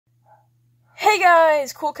Hey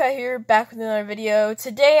guys, Cool Cat here, back with another video.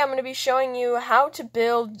 Today I'm going to be showing you how to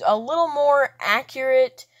build a little more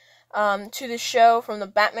accurate to the show from the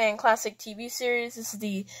Batman Classic TV series. This is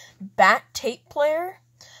the Bat Tape Player.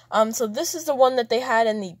 So this is the one that they had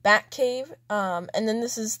in the Batcave, and then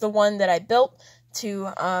this is the one that I built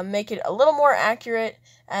to make it a little more accurate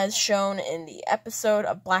as shown in the episode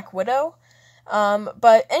of Black Widow.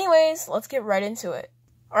 But anyways, let's get right into it.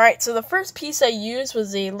 Alright, so the first piece I used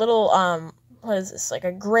was a little, what is this, like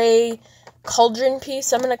a gray cauldron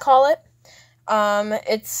piece, I'm going to call it.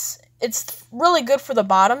 It's really good for the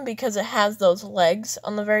bottom because it has those legs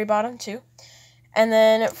on the very bottom too. And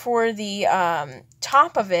then for the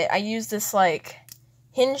top of it, I used this like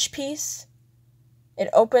hinge piece. It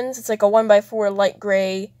opens, it's like a 1x4 light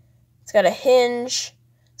gray. It's got a hinge,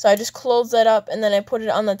 so I just close that up and then I put it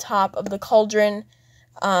on the top of the cauldron.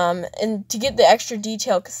 And to get the extra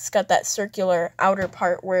detail, because it's got that circular outer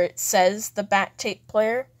part where it says the Bat Tape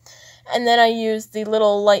Player. And then I used the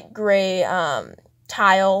little light gray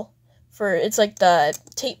tile for, it's like the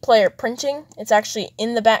tape player printing. It's actually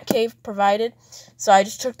in the Batcave provided. So I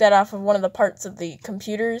just took that off of one of the parts of the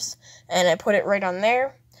computers and I put it right on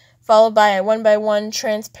there. Followed by a 1x1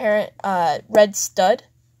 transparent red stud.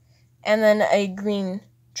 And then a green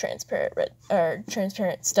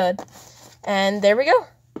transparent stud. And there we go.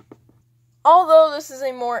 Although this is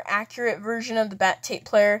a more accurate version of the Bat Tape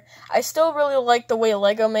Player, I still really like the way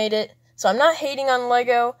LEGO made it. So I'm not hating on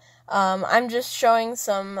LEGO. I'm just showing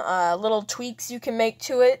some little tweaks you can make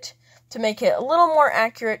to it to make it a little more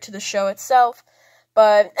accurate to the show itself.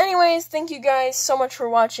 But anyways, thank you guys so much for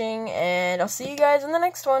watching, and I'll see you guys in the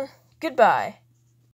next one. Goodbye.